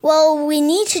Well, we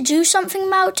need to do something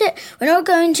about it. We're not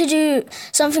going to do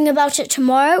something about it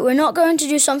tomorrow. We're not going to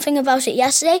do something about it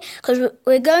yesterday, because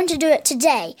we're going to do it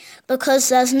today, because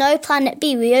there's no planet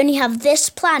B. We only have this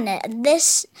planet, and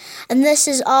this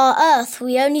is our Earth.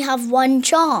 We only have one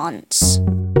chance.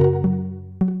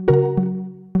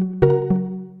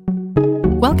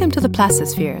 Welcome to the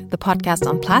Plastisphere, the podcast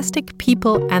on plastic,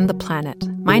 people, and the planet.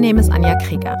 My name is Anja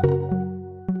Krieger.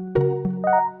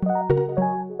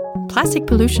 Plastic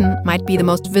pollution might be the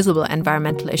most visible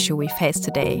environmental issue we face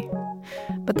today.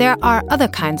 But there are other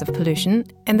kinds of pollution,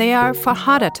 and they are far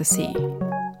harder to see.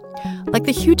 Like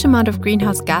the huge amount of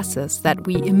greenhouse gases that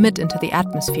we emit into the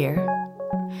atmosphere.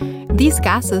 These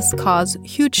gases cause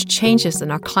huge changes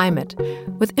in our climate,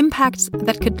 with impacts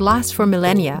that could last for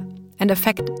millennia and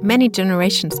affect many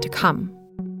generations to come.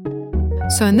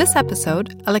 So in this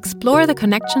episode, I'll explore the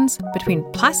connections between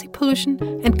plastic pollution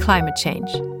and climate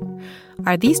change.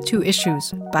 Are these two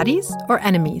issues buddies or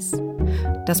enemies?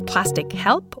 Does plastic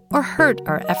help or hurt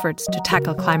our efforts to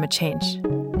tackle climate change?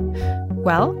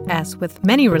 Well, as with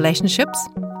many relationships,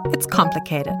 it's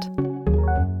complicated.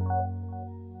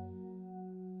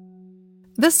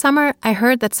 This summer, I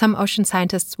heard that some ocean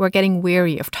scientists were getting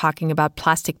weary of talking about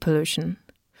plastic pollution.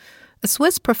 A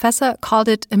Swiss professor called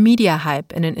it a media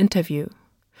hype in an interview.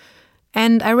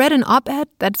 And I read an op-ed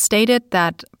that stated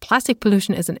that plastic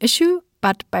pollution is an issue,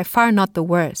 but by far not the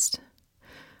worst.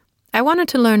 I wanted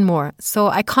to learn more, so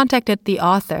I contacted the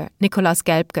author, Nikolaus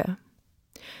Gelbke.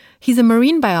 He's a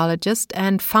marine biologist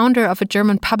and founder of a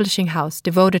German publishing house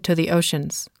devoted to the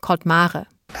oceans, called Mare.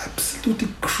 Absolutely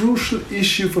crucial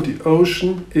issue for the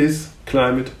ocean is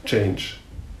climate change,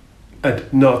 and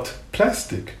not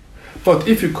plastic. But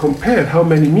if you compare how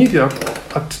many media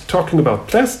are talking about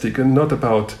plastic and not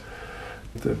about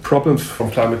the problems from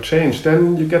climate change,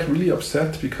 then you get really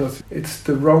upset because it's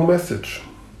the wrong message.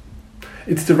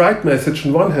 It's the right message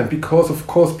on one hand because, of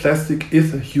course, plastic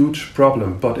is a huge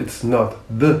problem, but it's not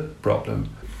the problem.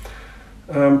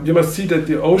 You must see that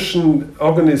the ocean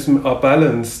organisms are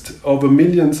balanced over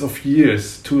millions of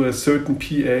years to a certain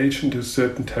pH and to a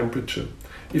certain temperature.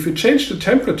 If you change the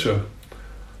temperature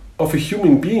of a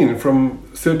human being from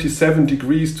 37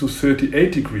 degrees to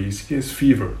 38 degrees, he has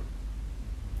fever.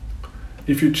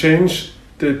 If you change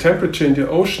the temperature in the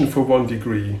ocean for 1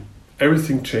 degree,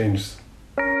 everything changes.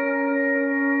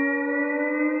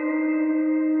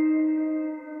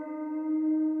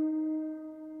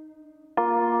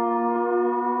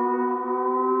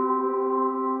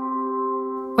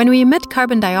 When we emit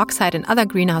carbon dioxide and other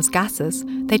greenhouse gases,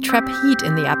 they trap heat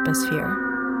in the atmosphere.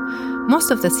 Most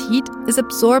of this heat is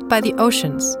absorbed by the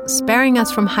oceans, sparing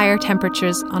us from higher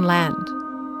temperatures on land.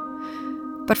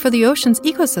 But for the ocean's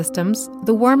ecosystems,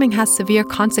 the warming has severe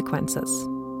consequences.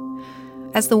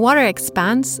 As the water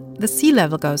expands, the sea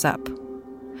level goes up.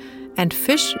 And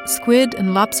fish, squid,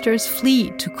 and lobsters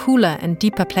flee to cooler and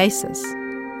deeper places.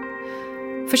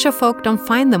 Fisherfolk don't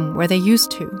find them where they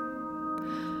used to.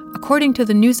 According to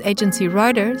the news agency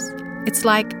Reuters, it's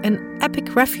like an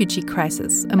epic refugee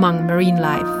crisis among marine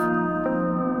life.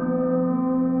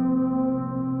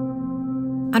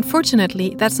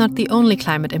 Unfortunately, that's not the only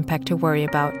climate impact to worry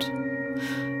about.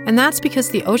 And that's because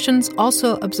the oceans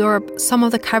also absorb some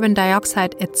of the carbon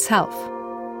dioxide itself.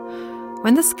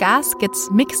 When this gas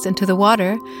gets mixed into the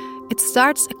water, it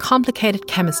starts a complicated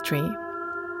chemistry.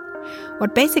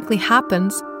 What basically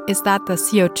happens is that the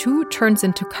CO2 turns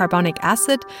into carbonic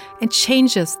acid and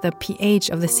changes the pH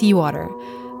of the seawater,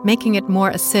 making it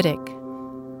more acidic.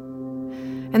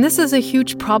 And this is a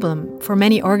huge problem for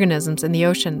many organisms in the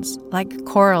oceans, like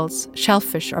corals,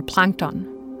 shellfish, or plankton.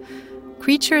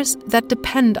 Creatures that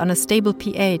depend on a stable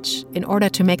pH in order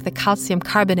to make the calcium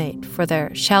carbonate for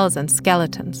their shells and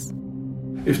skeletons.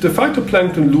 If the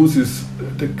phytoplankton loses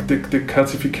the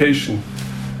calcification,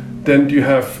 then you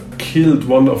have killed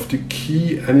one of the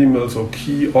key animals or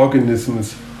key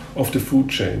organisms of the food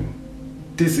chain.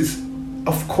 This is,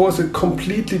 of course, a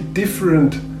completely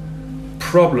different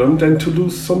problem than to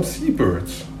lose some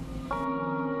seabirds.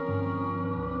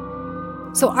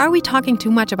 So are we talking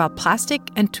too much about plastic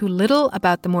and too little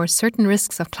about the more certain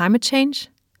risks of climate change?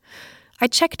 I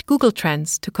checked Google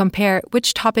Trends to compare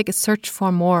which topic is searched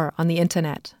for more on the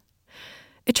internet.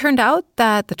 It turned out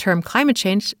that the term climate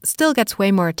change still gets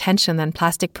way more attention than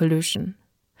plastic pollution.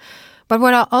 But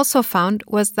what I also found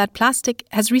was that plastic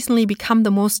has recently become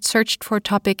the most searched for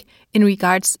topic in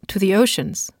regards to the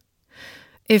oceans.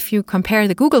 If you compare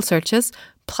the Google searches,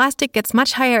 plastic gets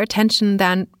much higher attention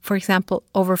than, for example,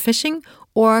 overfishing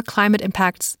or climate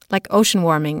impacts like ocean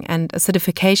warming and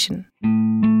acidification.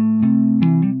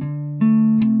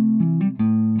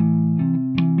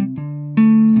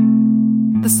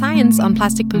 The science on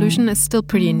plastic pollution is still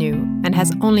pretty new and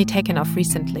has only taken off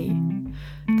recently.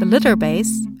 The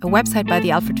Litterbase, a website by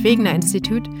the Alfred Wegener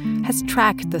Institute, has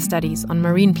tracked the studies on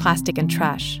marine plastic and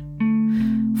trash.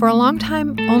 For a long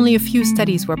time, only a few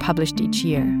studies were published each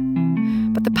year.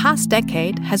 But the past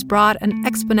decade has brought an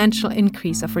exponential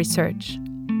increase of research.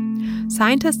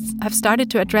 Scientists have started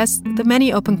to address the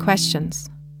many open questions,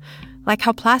 like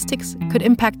how plastics could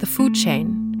impact the food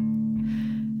chain.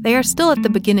 They are still at the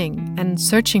beginning and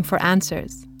searching for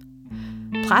answers.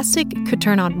 Plastic could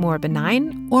turn out more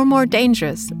benign or more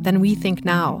dangerous than we think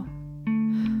now.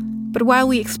 But while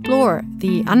we explore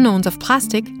the unknowns of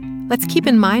plastic, let's keep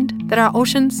in mind that our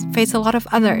oceans face a lot of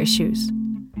other issues,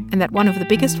 and that one of the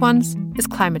biggest ones is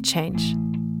climate change.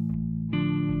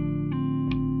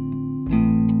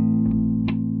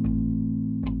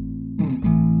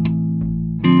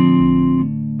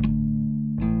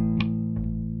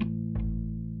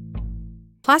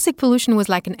 Plastic pollution was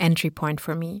like an entry point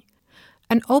for me,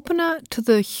 an opener to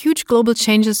the huge global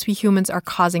changes we humans are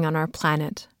causing on our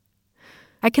planet.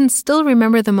 I can still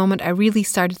remember the moment I really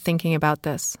started thinking about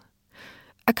this.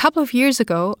 A couple of years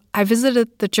ago, I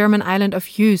visited the German island of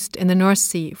Juist in the North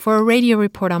Sea for a radio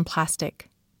report on plastic.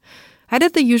 I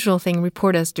did the usual thing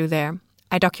reporters do there.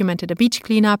 I documented a beach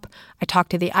cleanup, I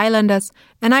talked to the islanders,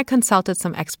 and I consulted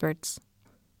some experts.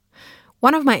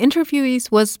 One of my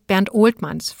interviewees was Bernd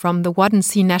Oltmanns from the Wadden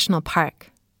Sea National Park.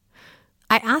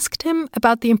 I asked him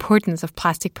about the importance of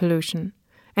plastic pollution,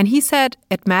 and he said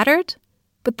it mattered,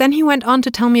 but then he went on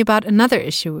to tell me about another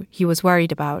issue he was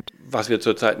worried about. Was wir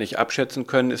zurzeit nicht abschätzen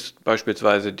können, ist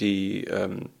beispielsweise die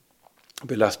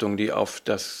Belastungen, die auf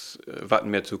das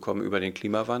Wattenmeer zukommen über den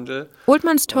Klimawandel.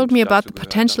 Oltmanns told me about the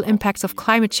potential impacts of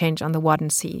climate change on the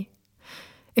Wadden Sea.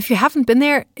 If you haven't been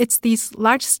there, it's these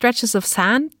large stretches of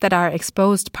sand that are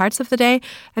exposed parts of the day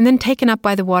and then taken up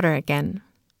by the water again.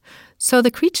 So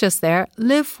the creatures there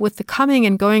live with the coming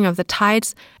and going of the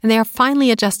tides, and they are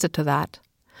finely adjusted to that.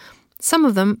 Some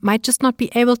of them might just not be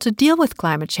able to deal with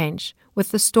climate change,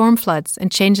 with the storm floods and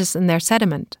changes in their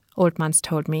sediment, Oltmanns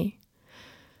told me.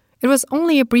 It was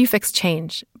only a brief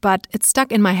exchange, but it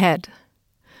stuck in my head.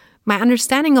 My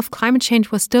understanding of climate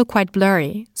change was still quite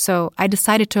blurry, so I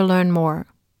decided to learn more.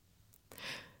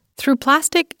 Through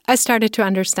plastic, I started to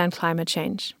understand climate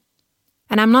change.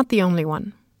 And I'm not the only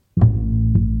one.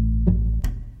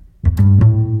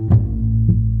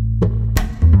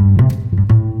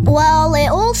 Well, it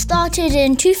all started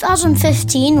in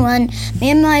 2015 when me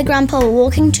and my grandpa were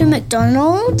walking to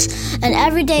McDonald's, and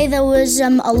every day there was a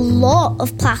lot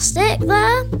of plastic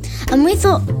there, and we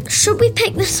thought, should we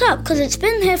pick this up? Because it's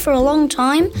been here for a long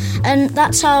time, and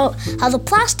that's how the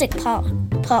plastic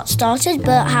part started,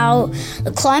 but how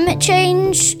the climate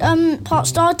change part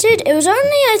started, it was only,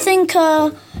 I think,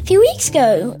 a few weeks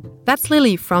ago. That's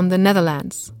Lily from the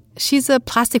Netherlands. She's a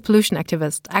plastic pollution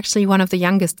activist, actually one of the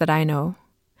youngest that I know.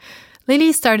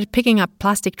 Lily started picking up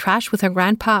plastic trash with her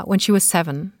grandpa when she was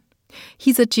 7.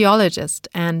 He's a geologist,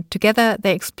 and together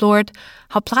they explored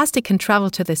how plastic can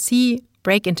travel to the sea,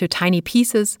 break into tiny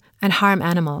pieces, and harm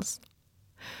animals.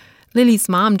 Lily's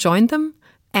mom joined them,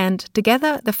 and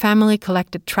together the family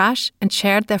collected trash and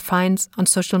shared their finds on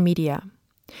social media.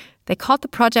 They called the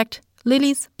project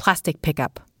Lily's Plastic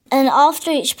Pickup. And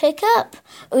after each pickup,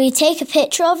 we take a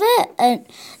picture of it, and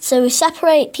so we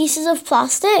separate pieces of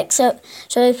plastic. So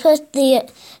we put the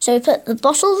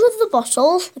bottles of the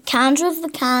bottles, the cans of the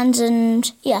cans,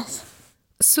 and yes.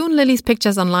 Soon Lily's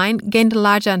pictures online gained a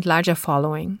larger and larger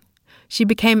following. She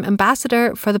became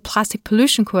ambassador for the Plastic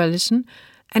Pollution Coalition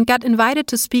and got invited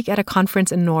to speak at a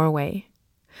conference in Norway.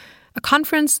 A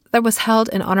conference that was held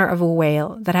in honor of a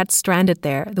whale that had stranded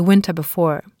there the winter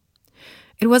before.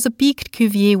 It was a beaked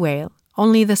Cuvier whale,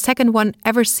 only the second one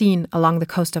ever seen along the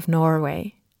coast of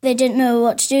Norway. They didn't know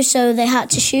what to do, so they had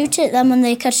to shoot it. Then when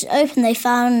they cut it open, they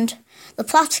found the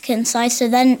plastic inside. So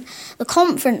then the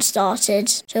conference started.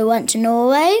 So we went to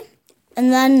Norway,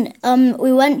 and then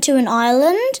we went to an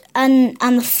island, and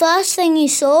the first thing you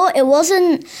saw, it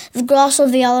wasn't the grass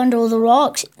of the island or the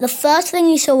rocks. The first thing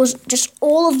you saw was just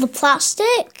all of the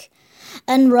plastic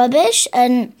and rubbish,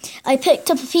 and I picked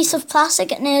up a piece of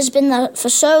plastic and it has been there for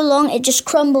so long it just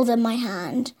crumbled in my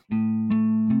hand.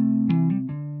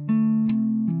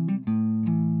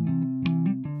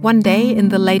 One day in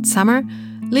the late summer,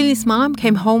 Lily's mom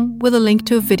came home with a link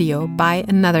to a video by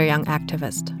another young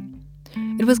activist.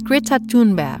 It was Greta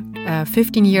Thunberg, a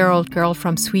 15-year-old girl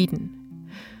from Sweden.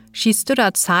 She stood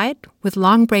outside with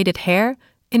long braided hair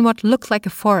in what looked like a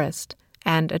forest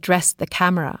and addressed the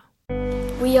camera.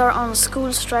 We are on a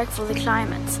school strike for the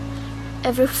climate.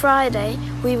 Every Friday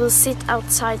we will sit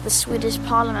outside the Swedish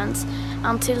Parliament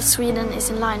until Sweden is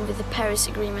in line with the Paris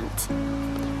Agreement.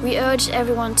 We urge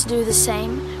everyone to do the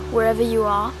same wherever you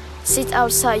are. Sit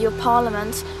outside your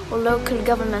parliament or local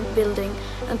government building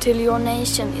until your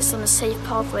nation is on a safe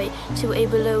pathway to a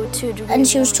below 2 degrees. And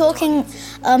she was talking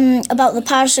about the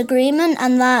Paris Agreement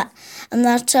and that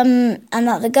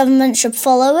the government should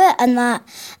follow it, and that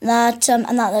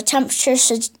the temperature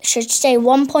should stay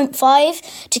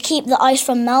 1.5 to keep the ice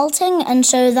from melting, and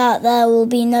so that there will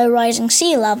be no rising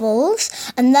sea levels.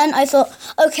 And then I thought,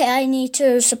 okay, I need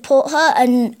to support her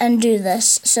and do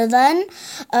this. So then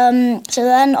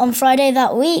on Friday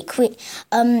that week, we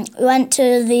went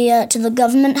to the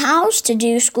government house to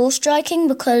do school striking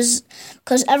because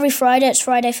every Friday it's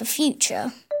Friday for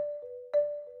Future.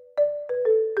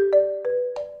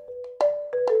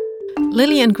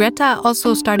 Lily and Greta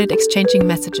also started exchanging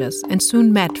messages and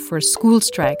soon met for school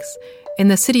strikes in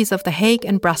the cities of The Hague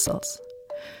and Brussels.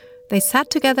 They sat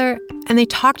together and they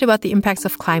talked about the impacts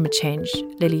of climate change,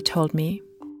 Lily told me.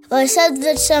 Well, I said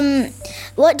that,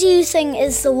 what do you think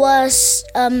is the worst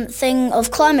thing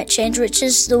of climate change, which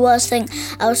is the worst thing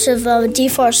out of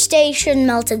deforestation,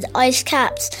 melted ice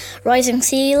caps, rising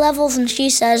sea levels? And she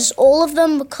says all of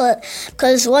them,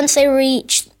 because once they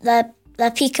reach their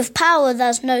peak of power,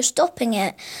 there's no stopping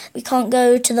it. We can't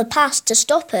go to the past to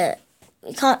stop it.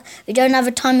 We don't have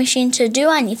a time machine to do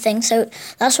anything, so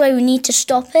that's why we need to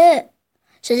stop it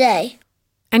today.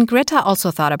 And Greta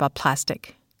also thought about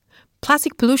plastic.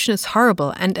 Plastic pollution is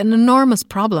horrible and an enormous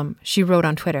problem, she wrote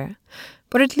on Twitter.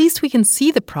 But at least we can see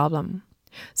the problem.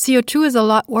 CO2 is a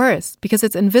lot worse because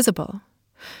it's invisible.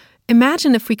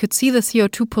 Imagine if we could see the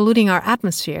CO2 polluting our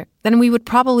atmosphere, then we would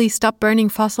probably stop burning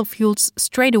fossil fuels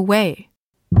straight away.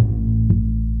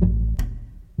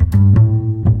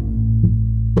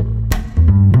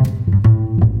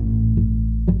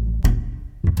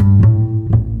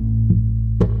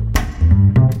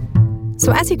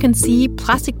 So as you can see,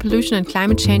 plastic pollution and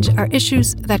climate change are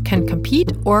issues that can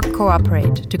compete or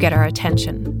cooperate to get our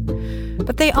attention.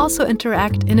 But they also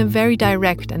interact in a very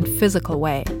direct and physical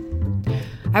way.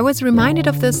 I was reminded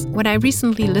of this when I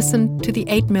recently listened to the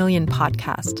 8 Million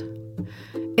podcast.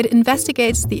 It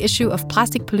investigates the issue of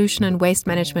plastic pollution and waste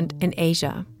management in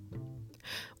Asia.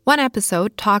 One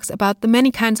episode talks about the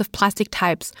many kinds of plastic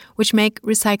types which make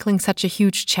recycling such a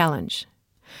huge challenge.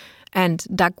 And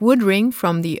Doug Woodring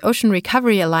from the Ocean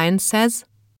Recovery Alliance says,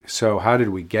 So how did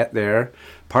we get there?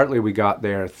 Partly we got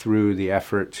there through the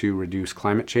effort to reduce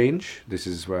climate change. This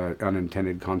is an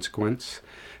unintended consequence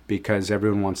because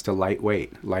everyone wants to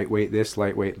lightweight this,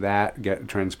 lightweight that, get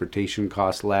transportation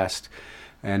costs less.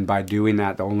 And by doing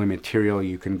that, the only material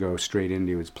you can go straight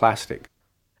into is plastic.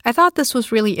 I thought this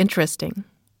was really interesting.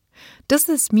 Does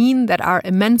this mean that our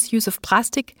immense use of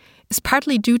plastic is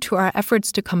partly due to our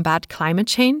efforts to combat climate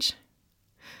change?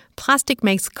 Plastic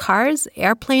makes cars,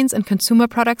 airplanes, and consumer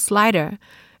products lighter,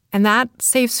 and that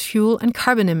saves fuel and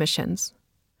carbon emissions.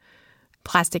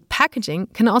 Plastic packaging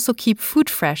can also keep food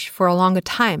fresh for a longer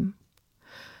time.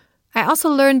 I also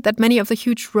learned that many of the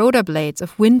huge rotor blades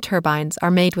of wind turbines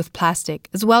are made with plastic,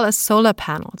 as well as solar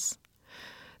panels.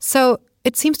 So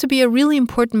it seems to be a really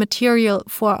important material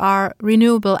for our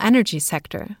renewable energy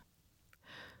sector.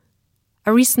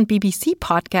 A recent BBC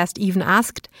podcast even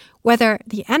asked whether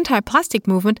the anti-plastic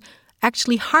movement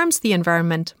actually harms the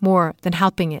environment more than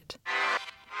helping it.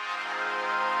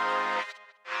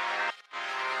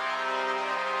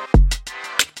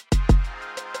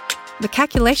 The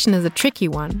calculation is a tricky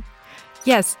one.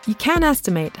 Yes, you can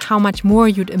estimate how much more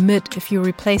you'd emit if you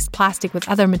replaced plastic with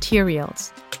other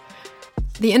materials.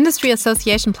 The Industry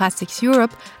Association Plastics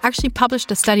Europe actually published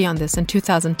a study on this in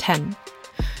 2010.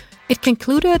 It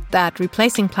concluded that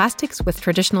replacing plastics with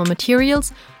traditional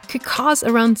materials could cause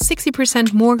around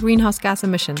 60% more greenhouse gas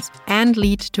emissions and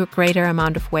lead to a greater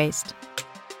amount of waste.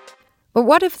 But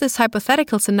what if this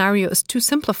hypothetical scenario is too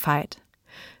simplified?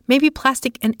 Maybe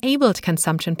plastic enabled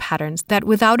consumption patterns that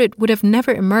without it would have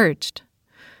never emerged.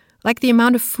 Like the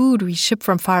amount of food we ship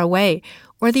from far away,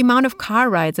 or the amount of car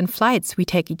rides and flights we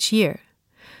take each year.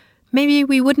 Maybe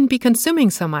we wouldn't be consuming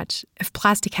so much if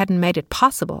plastic hadn't made it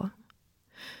possible.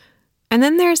 And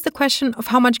then there's the question of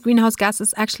how much greenhouse gas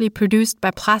is actually produced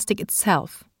by plastic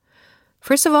itself.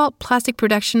 First of all, plastic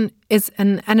production is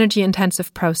an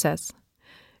energy-intensive process.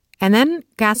 And then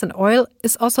gas and oil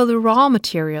is also the raw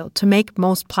material to make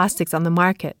most plastics on the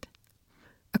market.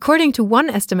 According to one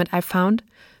estimate I found,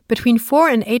 between 4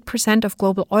 and 8% of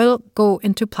global oil go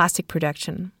into plastic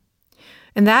production.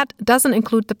 And that doesn't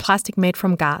include the plastic made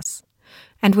from gas.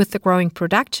 And with the growing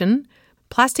production,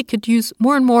 plastic could use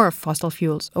more and more of fossil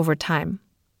fuels over time.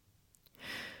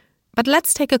 But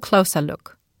let's take a closer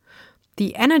look.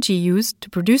 The energy used to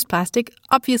produce plastic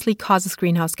obviously causes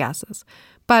greenhouse gases.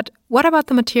 But what about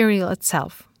the material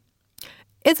itself?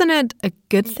 Isn't it a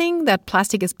good thing that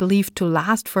plastic is believed to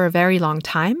last for a very long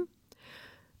time?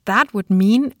 That would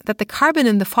mean that the carbon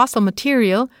in the fossil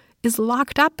material is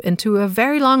locked up into a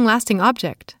very long-lasting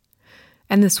object.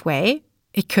 And this way,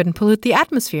 it couldn't pollute the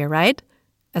atmosphere, right?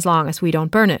 As long as we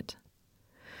don't burn it.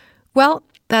 Well,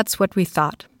 that's what we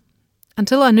thought.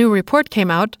 Until a new report came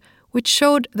out, which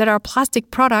showed that our plastic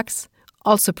products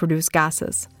also produce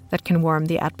gases that can warm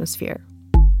the atmosphere.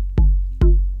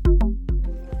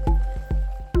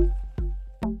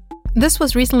 This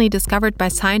was recently discovered by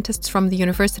scientists from the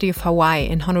University of Hawaii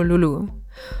in Honolulu.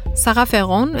 Sarah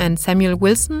Ferron and Samuel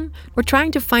Wilson were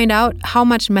trying to find out how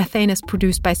much methane is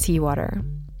produced by seawater.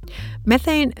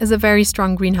 Methane is a very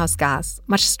strong greenhouse gas,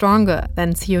 much stronger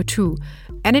than CO2,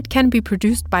 and it can be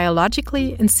produced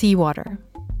biologically in seawater.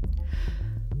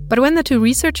 But when the two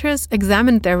researchers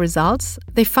examined their results,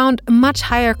 they found a much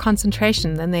higher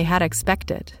concentration than they had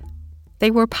expected.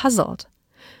 They were puzzled.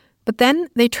 But then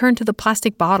they turned to the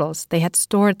plastic bottles they had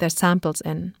stored their samples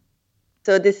in.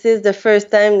 So this is the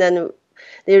first time that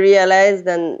they realized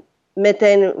that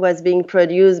methane was being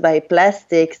produced by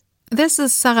plastics. This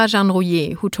is Sarah-Jeanne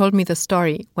Rouillet, who told me the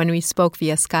story when we spoke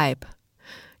via Skype.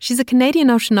 She's a Canadian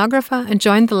oceanographer and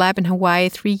joined the lab in Hawaii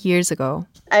 3 years ago.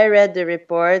 I read the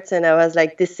reports and I was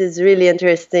like, this is really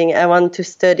interesting. I want to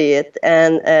study it.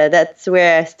 And that's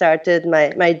where I started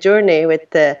my journey with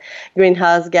the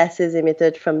greenhouse gases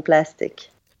emitted from plastic.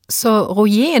 So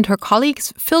Rouillet and her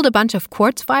colleagues filled a bunch of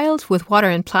quartz vials with water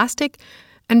and plastic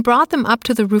and brought them up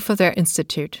to the roof of their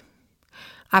institute.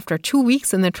 After 2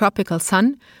 weeks in the tropical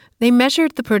sun, they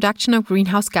measured the production of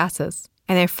greenhouse gases.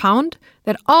 And they found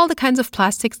that all the kinds of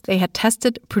plastics they had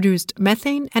tested produced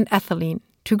methane and ethylene,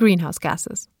 two greenhouse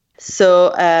gases.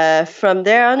 So from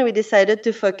there on, we decided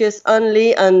to focus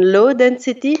only on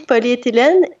low-density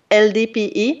polyethylene,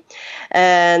 LDPE.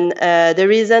 And the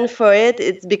reason for it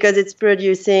is because it's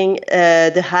producing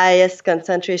the highest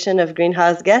concentration of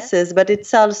greenhouse gases, but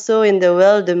it's also in the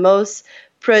world the most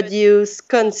produced,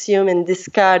 consumed, and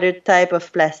discarded type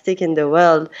of plastic in the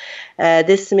world.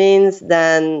 This means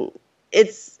that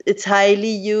it's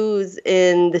highly used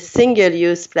in the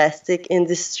single-use plastic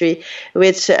industry,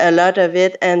 which a lot of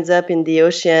it ends up in the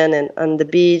ocean and on the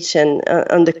beach and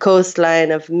on the coastline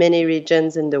of many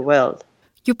regions in the world.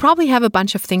 You probably have a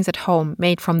bunch of things at home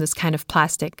made from this kind of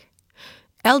plastic.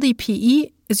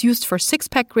 LDPE is used for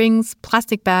six-pack rings,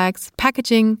 plastic bags,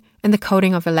 packaging, and the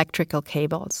coating of electrical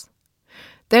cables.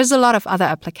 There's a lot of other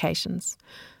applications.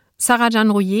 Sarah-Jeanne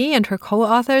Rouillet and her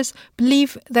co-authors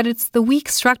believe that it's the weak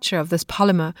structure of this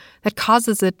polymer that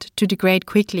causes it to degrade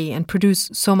quickly and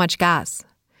produce so much gas.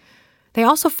 They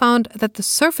also found that the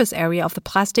surface area of the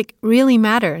plastic really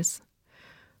matters.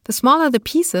 The smaller the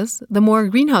pieces, the more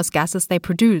greenhouse gases they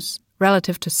produce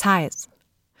relative to size.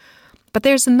 But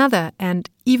there's another and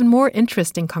even more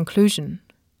interesting conclusion.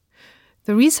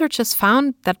 The researchers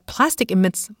found that plastic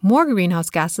emits more greenhouse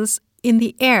gases in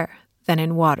the air than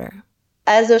in water.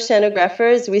 As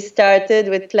oceanographers, we started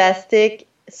with plastic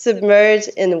submerged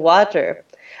in water.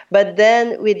 But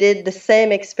then we did the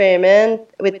same experiment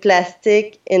with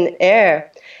plastic in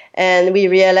air. And we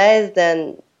realized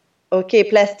that, okay,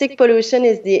 plastic pollution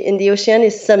in the ocean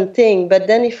is something. But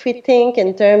then if we think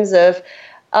in terms of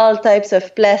all types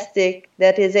of plastic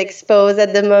that is exposed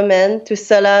at the moment to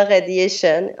solar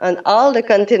radiation on all the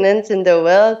continents in the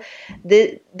world,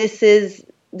 this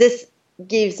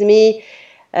gives me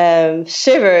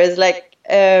shivers.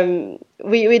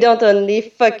 We don't only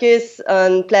focus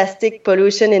on plastic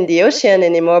pollution in the ocean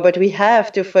anymore, but we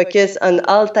have to focus on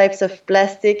all types of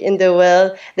plastic in the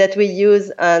world that we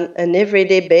use on an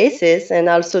everyday basis, and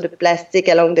also the plastic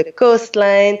along the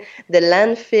coastline, the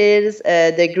landfills,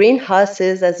 the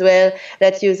greenhouses as well,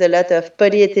 that use a lot of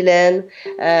polyethylene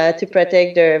to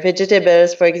protect their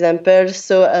vegetables, for example.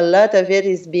 So a lot of it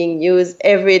is being used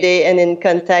every day and in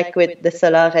contact with the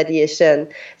solar radiation.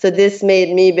 So this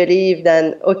made me believe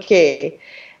that, okay,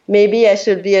 maybe I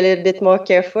should be a little bit more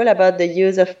careful about the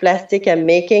use of plastic I'm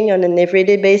making on an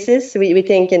everyday basis. We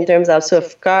think in terms also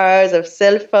of cars, of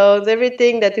cell phones,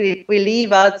 everything that we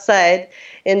leave outside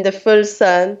in the full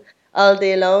sun all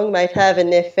day long might have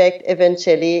an effect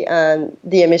eventually on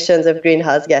the emissions of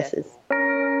greenhouse gases.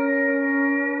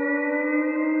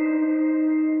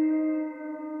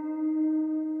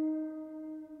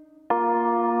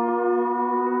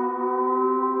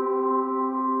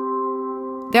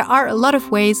 There are a lot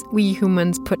of ways we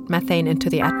humans put methane into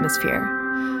the atmosphere.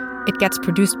 It gets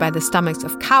produced by the stomachs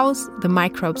of cows, the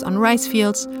microbes on rice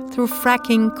fields, through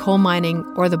fracking, coal mining,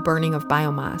 or the burning of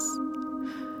biomass.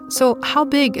 So how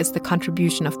big is the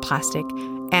contribution of plastic,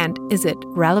 and is it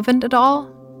relevant at all?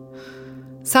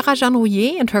 Sarah-Jeanne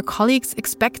Rouillet and her colleagues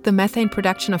expect the methane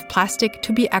production of plastic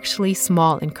to be actually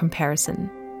small in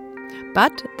comparison.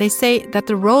 But they say that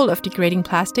the role of degrading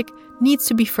plastic needs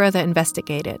to be further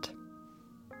investigated.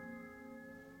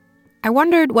 I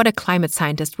wondered what a climate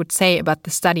scientist would say about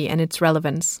the study and its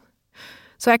relevance.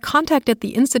 So I contacted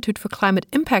the Institute for Climate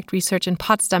Impact Research in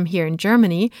Potsdam here in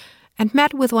Germany and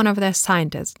met with one of their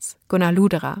scientists, Gunnar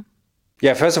Luderer.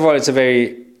 Yeah, first of all, it's a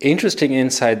very interesting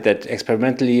insight that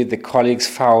experimentally the colleagues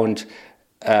found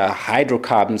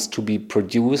hydrocarbons to be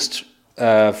produced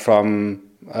from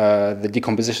the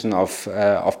decomposition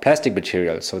of plastic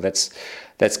material. So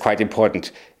that's quite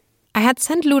important. I had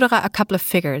sent Luderer a couple of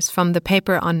figures from the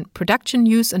paper on production,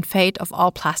 use and fate of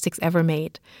all plastics ever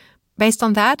made. Based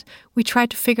on that, we tried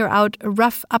to figure out a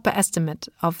rough upper estimate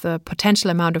of the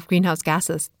potential amount of greenhouse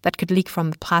gases that could leak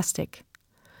from the plastic.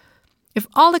 If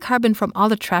all the carbon from all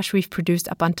the trash we've produced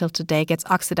up until today gets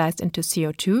oxidized into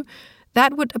CO2,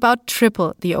 that would about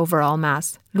triple the overall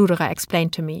mass, Luderer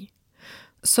explained to me.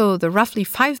 So the roughly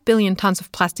 5 billion tons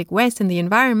of plastic waste in the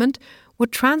environment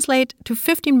would translate to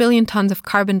 15 billion tons of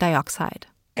carbon dioxide.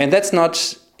 And that's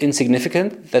not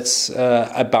insignificant. That's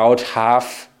about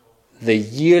half the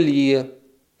yearly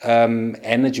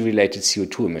energy-related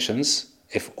CO2 emissions,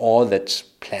 if all that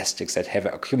plastics that have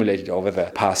accumulated over the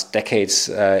past decades,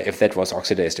 if that was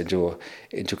oxidized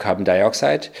into carbon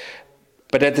dioxide.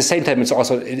 But at the same time,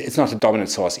 it's not a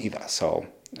dominant source either. So,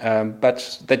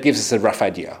 but that gives us a rough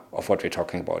idea of what we're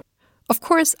talking about. Of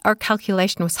course, our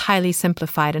calculation was highly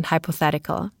simplified and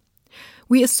hypothetical.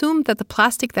 We assumed that the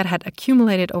plastic that had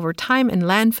accumulated over time in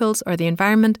landfills or the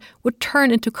environment would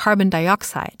turn into carbon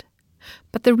dioxide.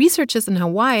 But the researchers in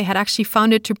Hawaii had actually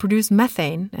found it to produce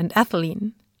methane and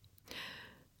ethylene.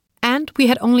 And we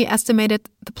had only estimated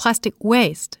the plastic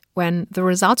waste, when the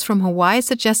results from Hawaii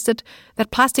suggested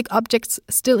that plastic objects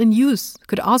still in use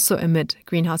could also emit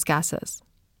greenhouse gases.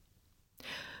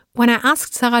 When I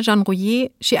asked Sarah-Jeanne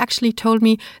Rouillet, she actually told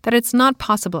me that it's not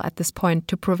possible at this point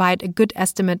to provide a good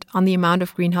estimate on the amount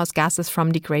of greenhouse gases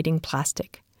from degrading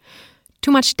plastic.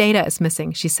 Too much data is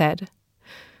missing, she said.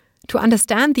 To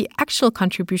understand the actual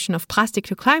contribution of plastic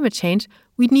to climate change,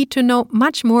 we need to know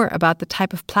much more about the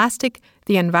type of plastic,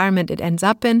 the environment it ends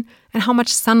up in, and how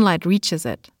much sunlight reaches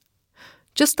it.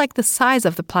 Just like the size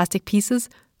of the plastic pieces,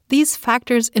 these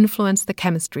factors influence the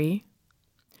chemistry.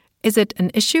 Is it an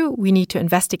issue we need to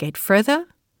investigate further?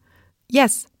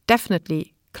 Yes,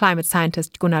 definitely, climate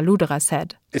scientist Gunnar Luderer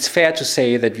said. It's fair to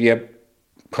say that we are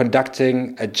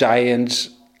conducting a giant,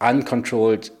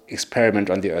 uncontrolled experiment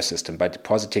on the Earth system by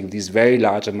depositing these very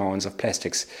large amounts of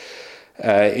plastics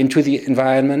into the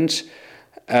environment.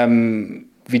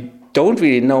 We don't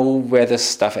really know where this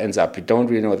stuff ends up. We don't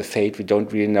really know the fate. We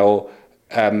don't really know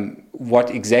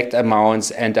what exact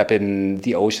amounts end up in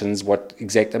the oceans, what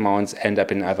exact amounts end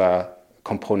up in other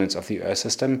components of the Earth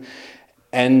system.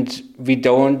 And we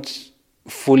don't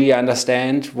fully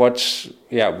understand what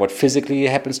physically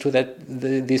happens to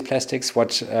these plastics,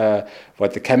 what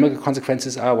the chemical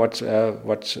consequences are,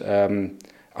 what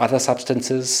other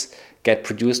substances get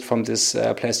produced from this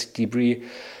plastic debris,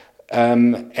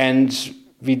 and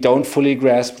we don't fully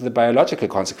grasp the biological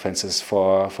consequences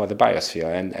for the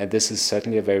biosphere, and this is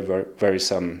certainly a very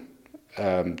worrisome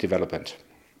development.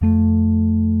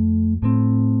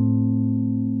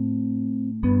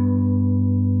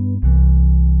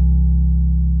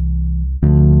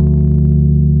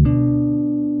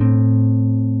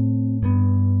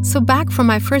 So back from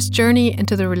my first journey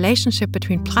into the relationship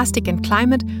between plastic and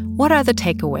climate, what are the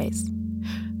takeaways?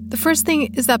 The first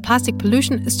thing is that plastic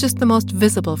pollution is just the most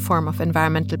visible form of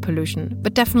environmental pollution,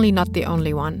 but definitely not the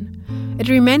only one. It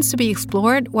remains to be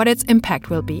explored what its impact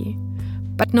will be.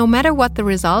 But no matter what the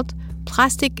result,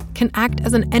 plastic can act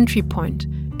as an entry point,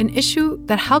 an issue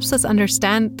that helps us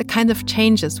understand the kinds of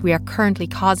changes we are currently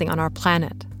causing on our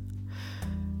planet.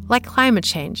 Like climate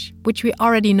change, which we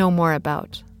already know more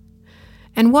about.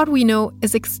 And what we know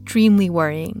is extremely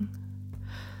worrying.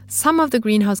 Some of the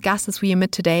greenhouse gases we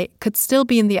emit today could still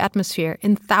be in the atmosphere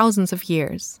in thousands of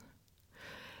years.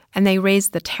 And they raise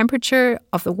the temperature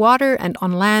of the water and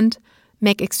on land,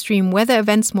 make extreme weather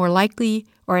events more likely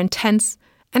or intense,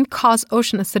 and cause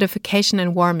ocean acidification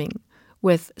and warming,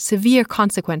 with severe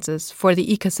consequences for the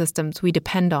ecosystems we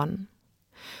depend on.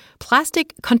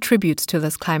 Plastic contributes to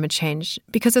this climate change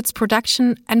because its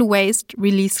production and waste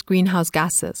release greenhouse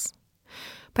gases.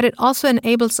 But it also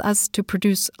enables us to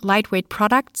produce lightweight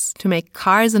products, to make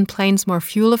cars and planes more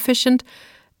fuel efficient,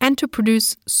 and to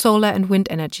produce solar and wind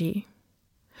energy.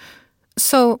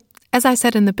 So, as I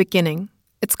said in the beginning,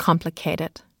 it's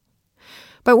complicated.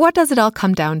 But what does it all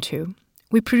come down to?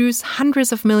 We produce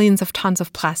hundreds of millions of tons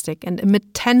of plastic and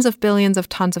emit tens of billions of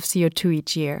tons of CO2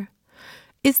 each year.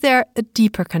 Is there a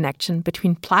deeper connection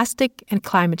between plastic and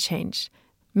climate change?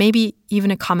 Maybe even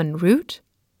a common root?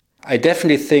 I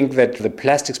definitely think that the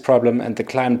plastics problem and the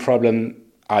climate problem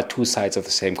are two sides of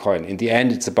the same coin. In the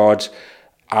end, it's about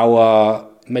our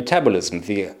metabolism,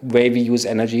 the way we use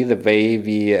energy, the way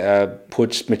we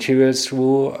put materials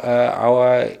through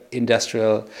our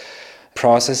industrial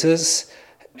processes.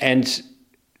 And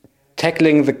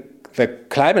tackling the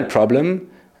climate problem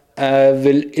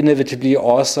will inevitably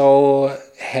also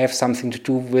have something to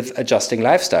do with adjusting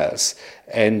lifestyles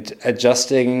and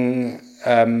adjusting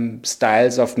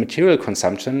styles of material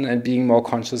consumption and being more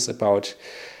conscious about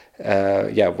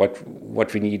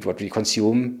what we need, what we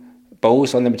consume,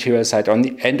 both on the material side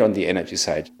and on the energy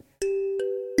side.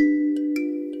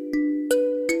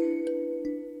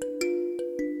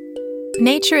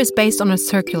 Nature is based on a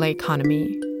circular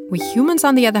economy. We humans,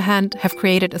 on the other hand, have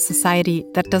created a society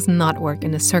that does not work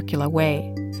in a circular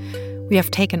way. We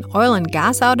have taken oil and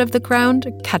gas out of the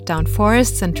ground, cut down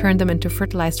forests and turned them into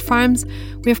fertilized farms.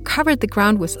 We have covered the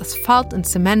ground with asphalt and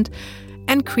cement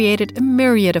and created a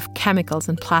myriad of chemicals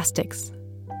and plastics.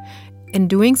 In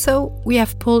doing so, we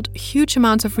have pulled huge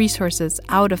amounts of resources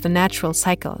out of the natural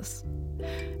cycles.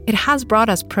 It has brought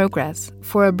us progress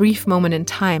for a brief moment in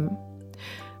time,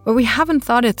 but we haven't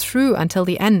thought it through until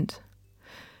the end.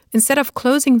 Instead of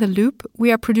closing the loop,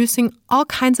 we are producing all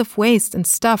kinds of waste and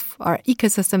stuff our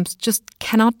ecosystems just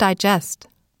cannot digest.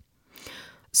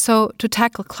 So, to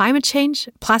tackle climate change,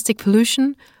 plastic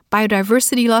pollution,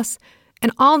 biodiversity loss,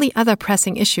 and all the other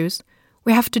pressing issues,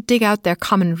 we have to dig out their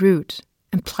common root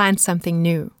and plant something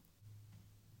new.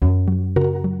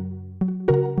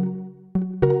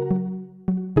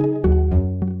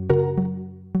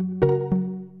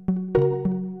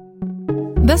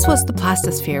 This was The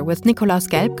Plastisphere with Nikolaus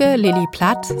Gelbke, Lily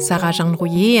Platt, Sarah Jean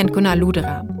Rouillet and Gunnar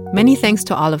Luderer. Many thanks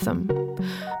to all of them.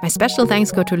 My special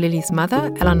thanks go to Lily's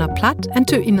mother, Eleanor Platt, and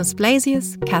to Ines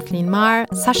Blasius, Kathleen Marr,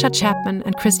 Sasha Chapman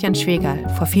and Christian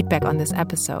Schwegal for feedback on this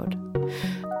episode.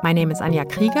 My name is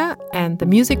Anja Krieger, and the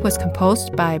music was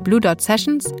composed by Blue Dot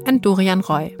Sessions and Dorian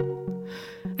Roy.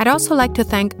 I'd also like to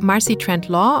thank Marcy Trent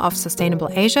Law of Sustainable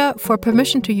Asia for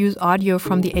permission to use audio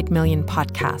from the 8 Million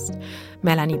podcast,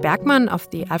 Melanie Bergmann of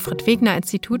the Alfred Wegener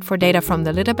Institute for Data from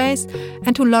the Litterbase,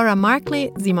 and to Laura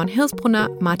Markley, Simon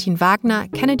Hilsbrunner, Martin Wagner,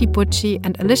 Kennedy Bucci,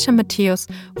 and Alicia Mateos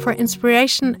for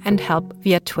inspiration and help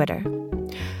via Twitter.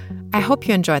 I hope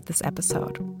you enjoyed this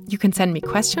episode. You can send me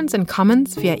questions and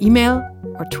comments via email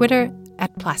or Twitter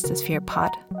at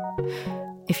PlastispherePod.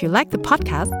 If you like the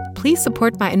podcast, please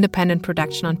support my independent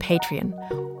production on Patreon,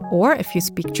 or if you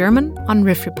speak German, on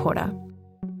Riff Reporter.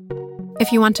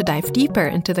 If you want to dive deeper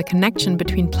into the connection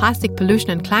between plastic pollution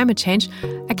and climate change,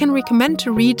 I can recommend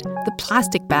to read The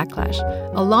Plastic Backlash,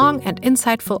 a long and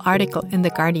insightful article in The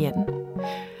Guardian.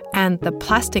 And the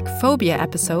Plastic Phobia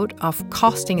episode of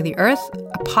Costing the Earth,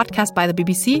 a podcast by the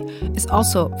BBC, is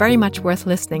also very much worth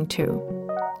listening to.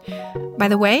 By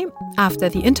the way, after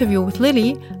the interview with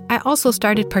Lily, I also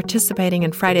started participating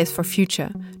in Fridays for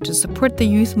Future to support the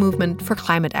youth movement for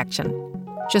climate action.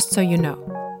 Just so you know.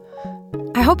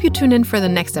 I hope you tune in for the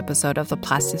next episode of The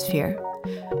Plastisphere.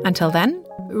 Until then,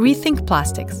 rethink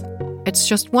plastics. It's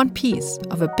just one piece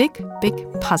of a big, big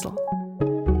puzzle.